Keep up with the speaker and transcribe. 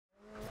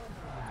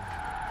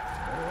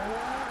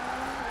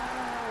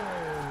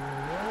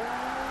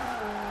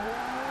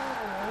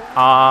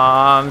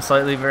I'm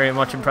slightly very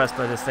much impressed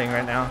by this thing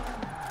right now.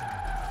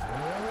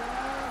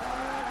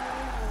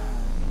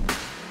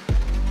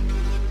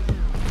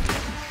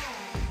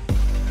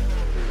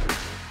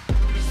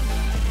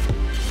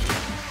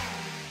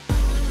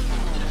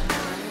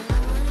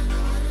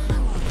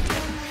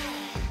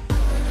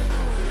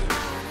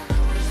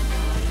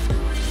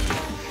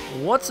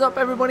 What's up,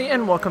 everybody,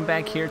 and welcome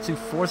back here to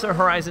Forza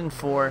Horizon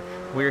 4.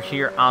 We're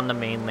here on the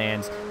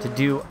mainlands to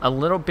do a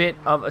little bit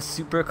of a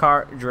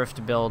supercar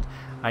drift build.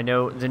 I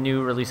know the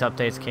new release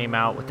updates came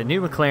out with the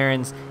new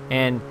McLarens,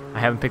 and I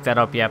haven't picked that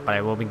up yet, but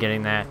I will be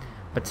getting that.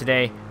 But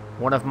today,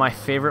 one of my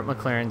favorite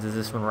McLarens is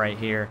this one right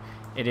here.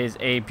 It is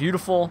a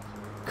beautiful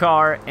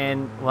car,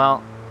 and,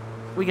 well,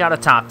 we got a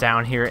top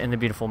down here in the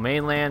beautiful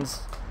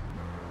mainlands.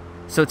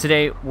 So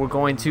today, we're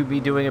going to be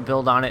doing a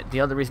build on it. The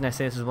other reason I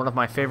say this is one of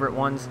my favorite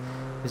ones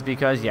is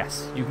because,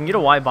 yes, you can get a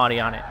wide body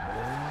on it.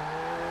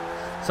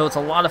 So it's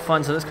a lot of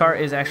fun. So this car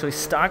is actually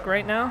stock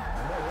right now.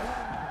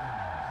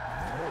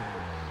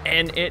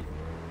 And it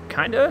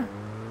kind of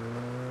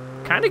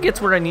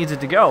gets where it needs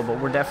it to go. But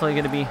we're definitely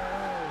going to be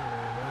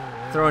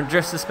throwing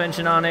drift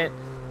suspension on it,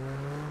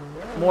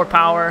 more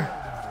power,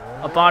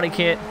 a body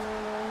kit,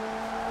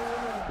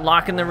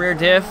 locking the rear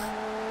diff,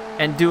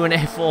 and doing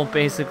a full,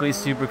 basically,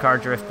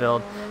 supercar drift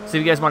build. So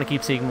if you guys want to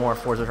keep seeing more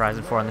Forza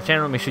Horizon 4 on the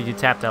channel, make sure you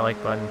tap that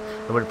like button.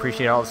 I would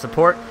appreciate all the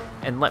support.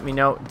 And let me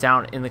know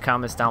down in the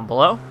comments down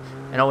below.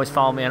 And always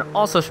follow me on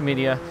all social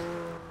media,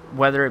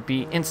 whether it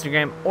be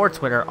Instagram or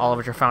Twitter. All of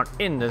which are found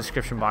in the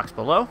description box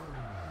below.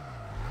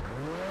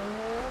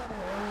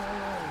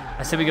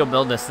 I say we go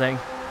build this thing.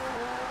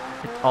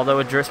 Although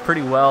it drifts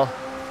pretty well.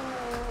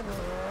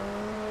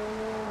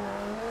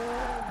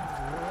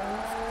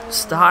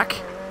 Stock.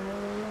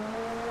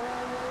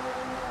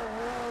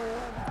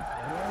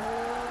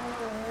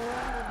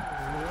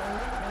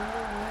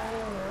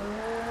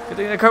 Good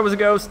thing that car was a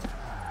ghost.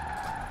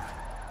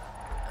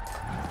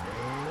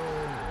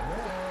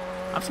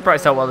 I'm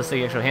surprised how well this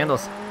thing actually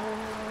handles.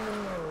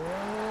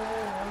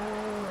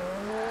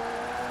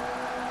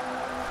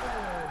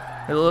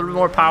 A little bit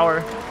more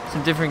power,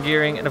 some different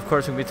gearing, and of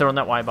course we'll be throwing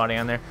that wide body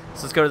on there.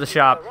 So let's go to the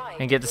shop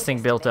and get this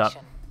thing built up.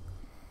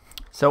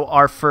 So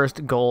our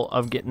first goal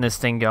of getting this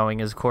thing going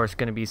is of course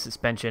going to be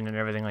suspension and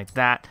everything like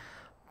that.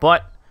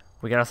 But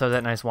we gotta throw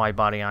that nice wide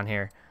body on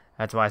here.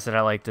 That's why I said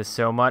I like this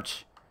so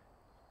much.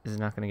 Is it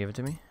not going to give it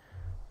to me?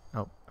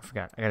 Oh, I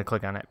forgot. I got to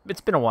click on it.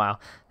 It's been a while.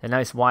 That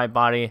nice wide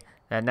body,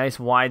 that nice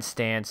wide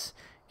stance,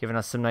 giving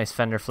us some nice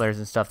fender flares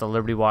and stuff, the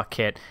Liberty Walk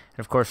kit. And,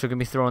 of course, we're going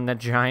to be throwing that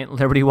giant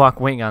Liberty Walk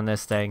wing on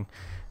this thing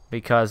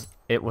because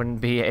it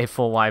wouldn't be a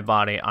full wide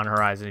body on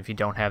Horizon if you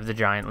don't have the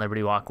giant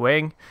Liberty Walk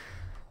wing.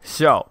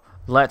 So,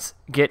 let's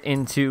get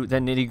into the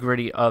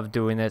nitty-gritty of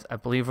doing this. I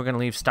believe we're going to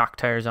leave stock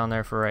tires on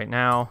there for right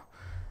now.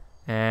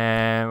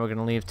 And we're going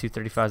to leave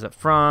 235s up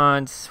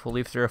front. We'll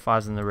leave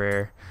 305s in the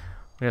rear.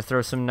 We're going to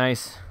throw some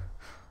nice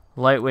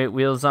lightweight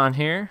wheels on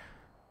here.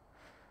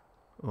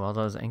 Well,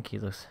 those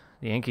the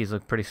Yankees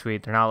look pretty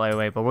sweet. They're not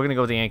lightweight, but we're going to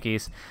go with the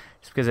Yankees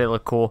just because they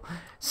look cool.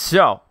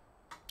 So,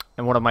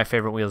 and one of my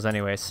favorite wheels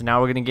anyway. So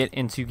now we're going to get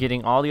into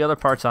getting all the other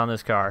parts on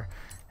this car.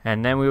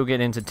 And then we will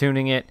get into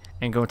tuning it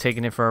and go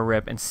taking it for a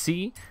rip and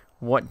see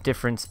what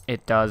difference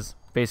it does.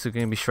 Basically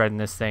going to be shredding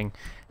this thing,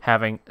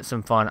 having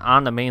some fun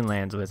on the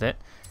mainlands with it.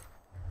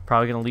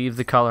 Probably going to leave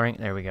the coloring.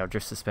 There we go.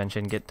 Drift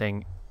suspension. Get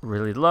thing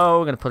really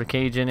low. Gonna put a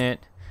cage in it,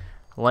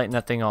 lighten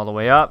that thing all the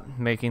way up,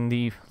 making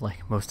the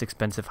most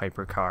expensive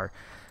hypercar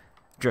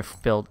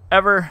drift build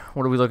ever.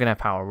 What are we looking at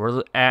power?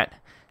 We're at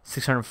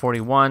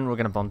 641. We're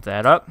gonna bump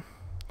that up.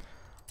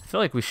 I feel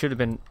like we should have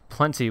been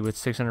plenty with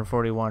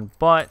 641,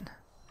 but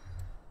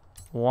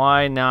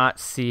why not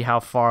see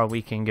how far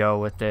we can go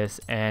with this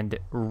and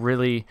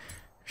really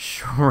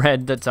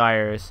shred the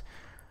tires.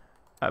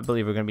 I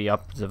believe we're gonna be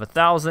upwards of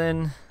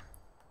 1,000.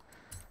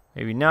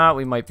 Maybe not.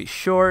 We might be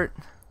short.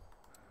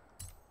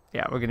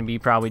 Yeah, we're going to be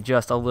probably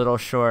just a little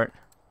short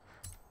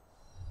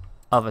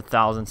of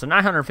 1,000. So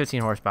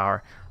 915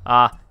 horsepower.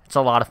 It's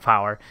a lot of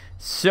power.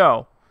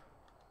 So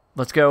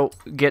let's go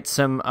get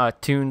some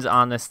tunes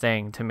on this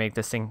thing to make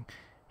this thing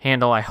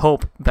handle, I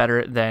hope,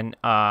 better than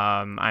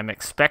I'm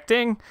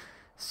expecting.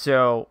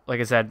 So, like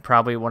I said,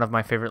 probably one of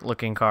my favorite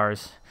looking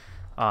cars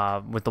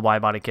with the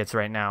wide body kits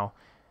right now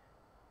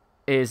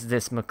is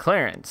this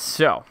McLaren.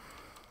 So,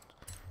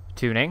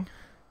 tuning.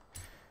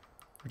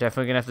 We're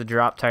definitely going to have to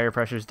drop tire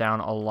pressures down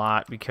a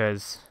lot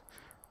because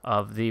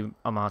of the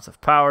amounts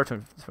of power.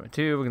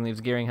 22. We're going to leave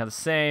the gearing how the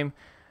same.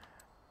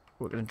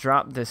 We're going to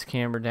drop this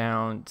camber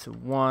down to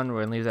 1. We're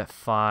going to leave that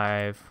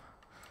 5.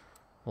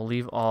 We'll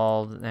leave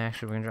all...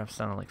 Actually, we're going to drop this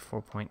down to like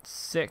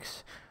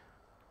 4.6.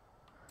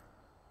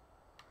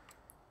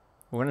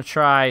 We're going to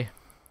try...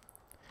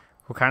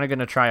 We're kind of going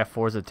to try a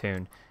Forza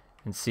tune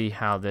and see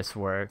how this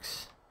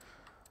works.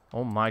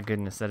 Oh my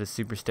goodness, that is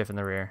super stiff in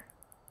the rear.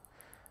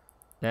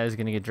 That is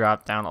going to get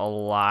dropped down a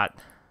lot.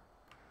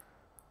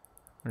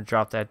 I'm going to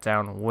drop that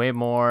down way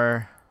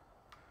more.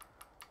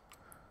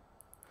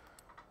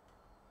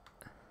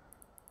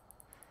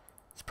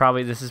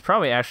 This is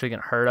probably actually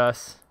going to hurt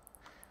us.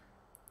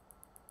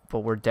 but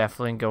we're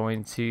definitely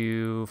going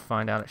to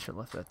find out. I should have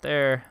left that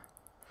there.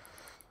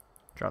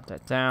 Drop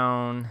that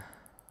down.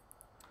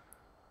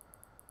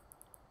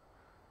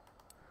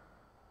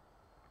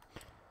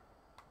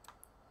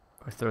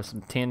 We'll throw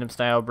some tandem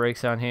style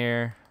brakes on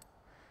here.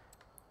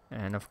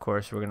 And of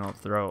course, we're going to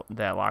throw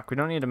that lock. We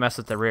don't need to mess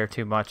with the rear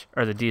too much,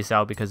 or the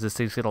decel, because this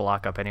thing's going to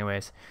lock up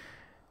anyways.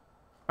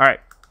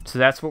 Alright, so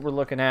that's what we're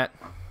looking at.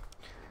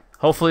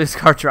 Hopefully this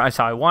car drives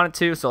how I want it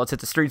to, so let's hit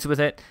the streets with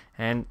it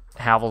and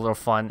have a little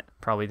fun.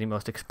 Probably the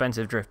most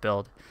expensive drift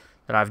build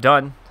that I've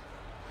done.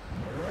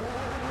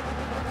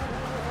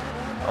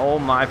 Oh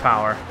my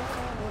power.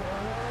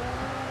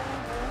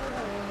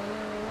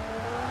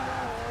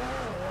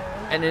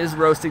 And it is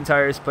roasting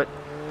tires, but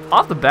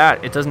off the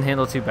bat, it doesn't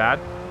handle too bad.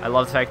 I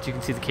love the fact that you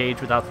can see the cage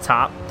without the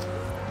top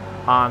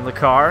on the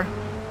car.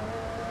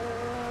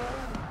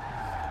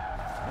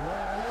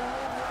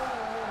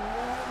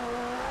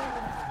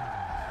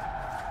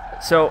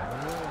 So,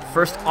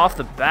 first off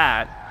the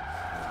bat,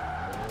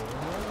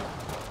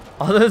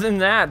 other than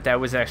that, that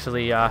was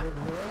actually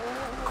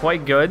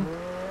quite good.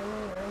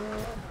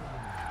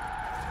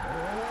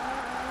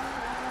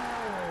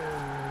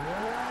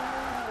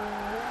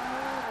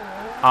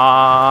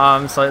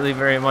 I'm slightly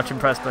very much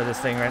impressed by this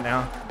thing right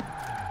now.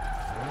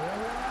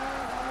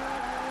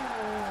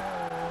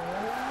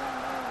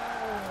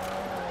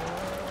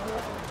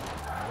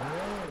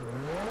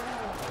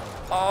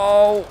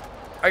 Oh,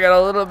 I got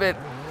a little bit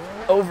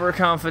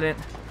overconfident,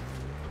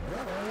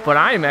 but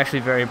I am actually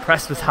very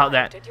impressed with how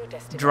that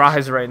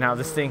drives right now.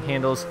 This thing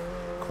handles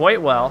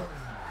quite well.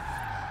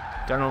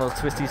 Done a little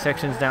twisty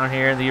sections down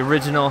here. The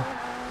original,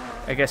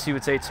 I guess you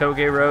would say,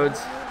 toge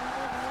roads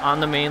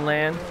on the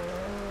mainland.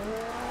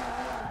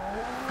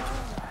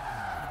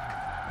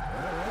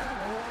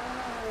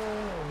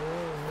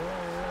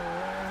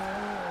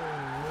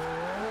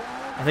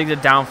 I think the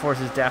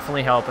downforce is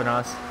definitely helping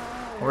us.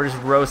 We're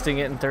just roasting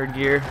it in third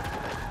gear.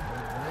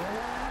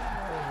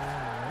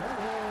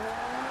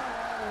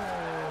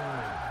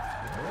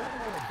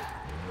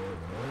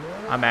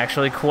 I'm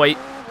actually quite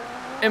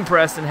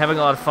impressed and having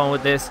a lot of fun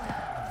with this.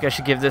 You guys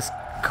should give this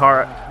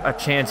car a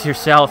chance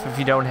yourself if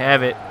you don't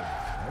have it.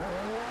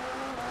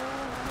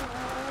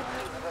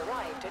 You have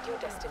arrived at your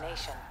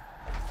destination.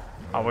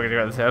 Oh, we're gonna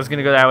go this way. I was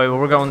gonna go that way, but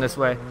we're going this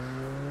way.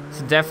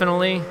 So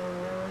definitely.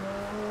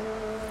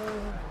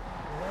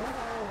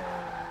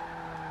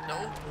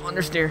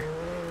 Understeer.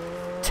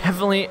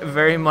 Definitely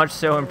very much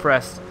so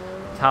impressed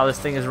with how this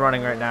thing is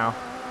running right now.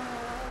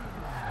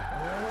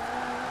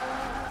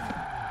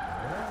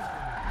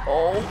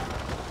 Oh,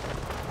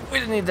 we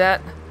didn't need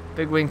that.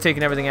 Big wing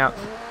taking everything out.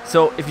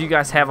 So if you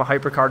guys have a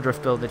hypercar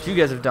drift build that you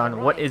guys have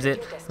done, what is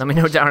it? Let me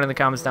know down in the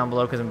comments down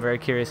below, because I'm very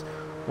curious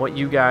what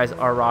you guys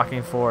are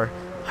rocking for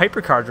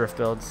hypercar drift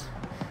builds,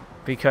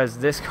 because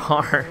this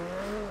car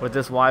with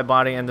this wide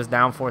body and this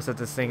downforce that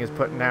this thing is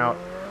putting out,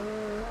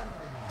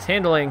 it's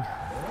handling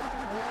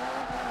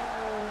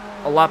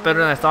a lot better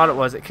than I thought it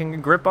was. It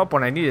can grip up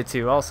when I need it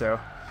to also.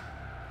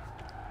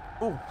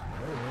 Ooh.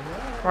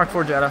 Mark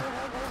 4 Jetta.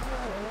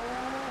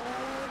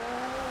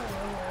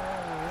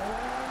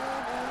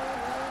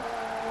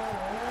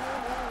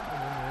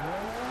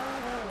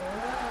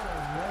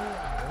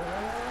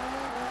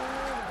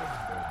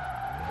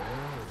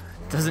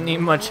 Doesn't need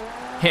much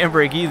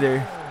handbrake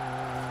either.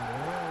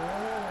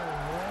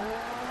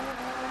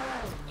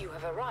 You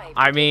have arrived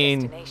I at mean,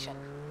 your destination.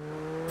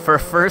 for a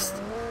first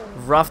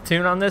rough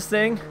tune on this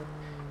thing,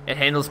 it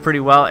handles pretty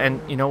well.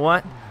 And you know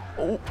what?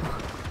 Oh,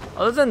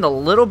 other than the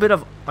little bit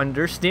of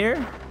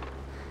understeer,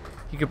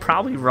 you could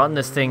probably run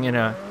this thing in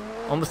a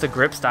almost a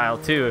grip style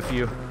too if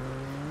you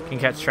can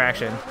catch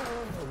traction.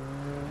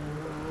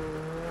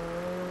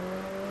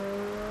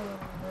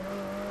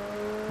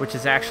 Which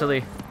is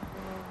actually,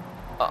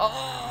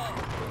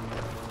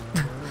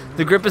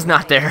 the grip is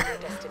not there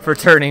for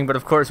turning, but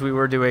of course we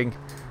were doing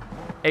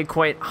a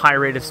quite high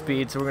rate of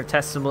speed, so we're going to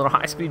test some little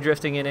high speed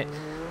drifting in it.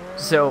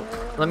 So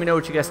let me know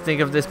what you guys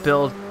think of this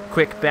build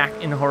quick back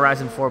in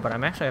Horizon 4, but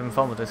I'm actually having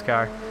fun with this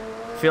car.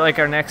 I feel like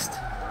our next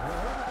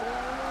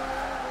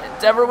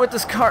endeavor with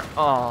this car,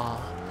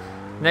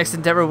 next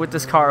endeavor with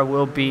this car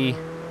will be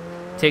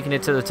taking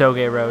it to the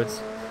toge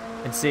roads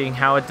and seeing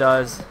how it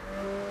does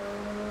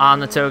on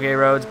the toge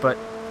roads. But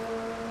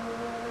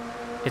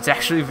it's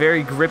actually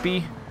very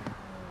grippy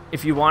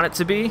if you want it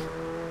to be,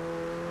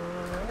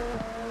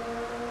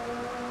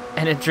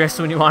 and it drifts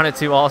when you want it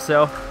to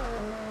also.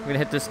 I'm gonna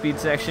hit the speed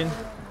section.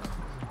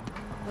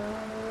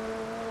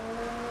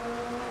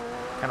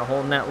 Kind of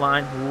holding that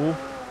line. Ooh.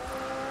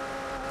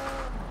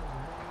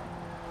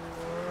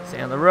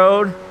 Stay on the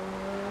road.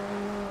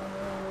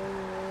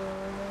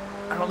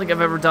 I don't think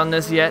I've ever done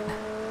this yet.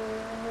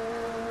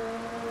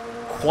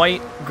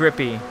 Quite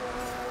grippy.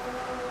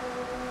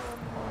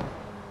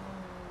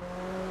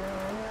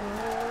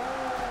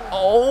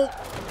 Oh,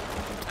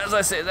 as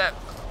I say that,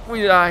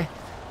 we die.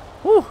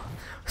 Whew.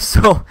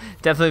 So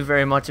definitely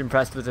very much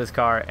impressed with this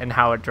car and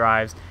how it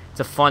drives. It's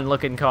a fun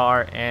looking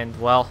car, and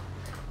well,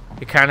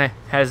 it kind of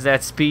has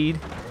that speed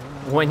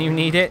when you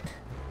need it,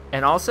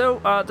 and also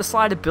the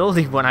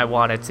slidability when I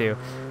want it to.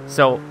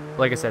 So,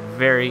 like I said,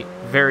 very,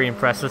 very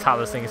impressed with how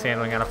this thing is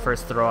handling on a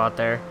first throw out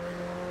there.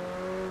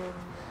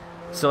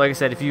 So, like I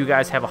said, if you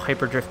guys have a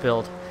hyperdrift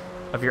build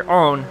of your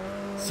own,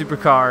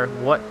 supercar,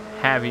 what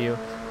have you,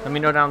 let me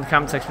know down in the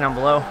comment section down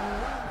below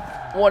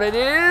what it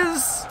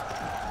is.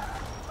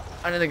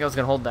 I didn't think I was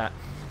going to hold that,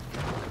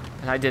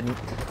 and I didn't.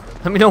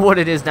 Let me know what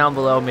it is down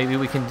below. Maybe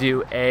we can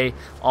do a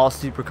all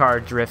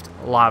supercar drift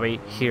lobby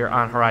here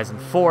on Horizon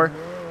 4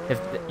 if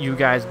you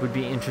guys would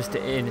be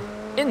interested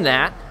in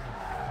that.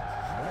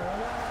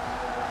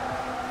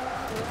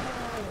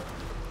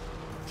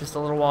 Just a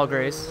little wall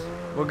grace.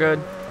 We're good.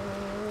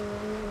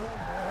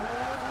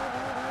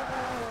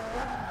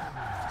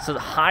 So the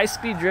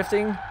high-speed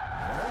drifting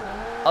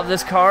of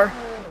this car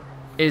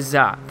is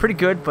pretty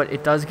good, but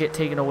it does get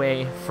taken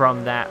away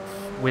from that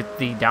with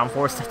the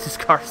downforce that this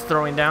car is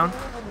throwing down.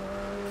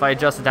 If I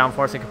adjust the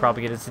downforce, I could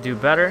probably get it to do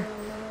better,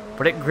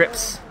 but it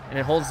grips and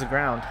it holds the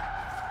ground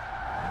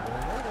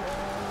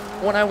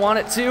when I want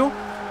it to,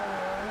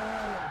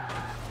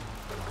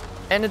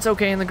 and it's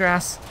okay in the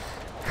grass.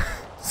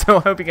 So I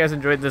hope you guys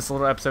enjoyed this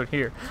little episode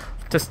here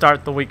to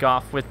start the week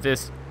off with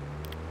this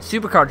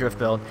supercar drift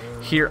build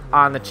here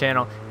on the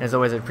channel. And as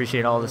always, I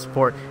appreciate all the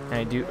support, and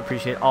I do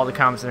appreciate all the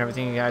comments and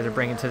everything you guys are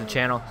bringing to the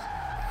channel.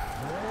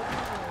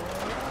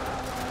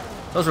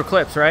 Those were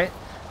clips, right?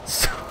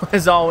 So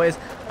as always,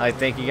 I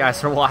thank you guys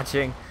for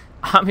watching.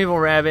 I'm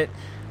EvlRabbit.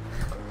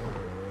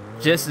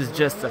 This is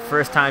just the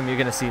first time you're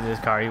gonna see this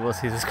car. You will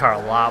see this car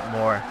a lot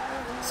more.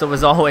 So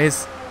as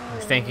always,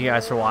 thank you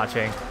guys for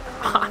watching.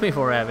 I'm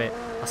EvlRabbit.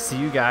 I'll see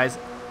you guys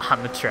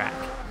on the track.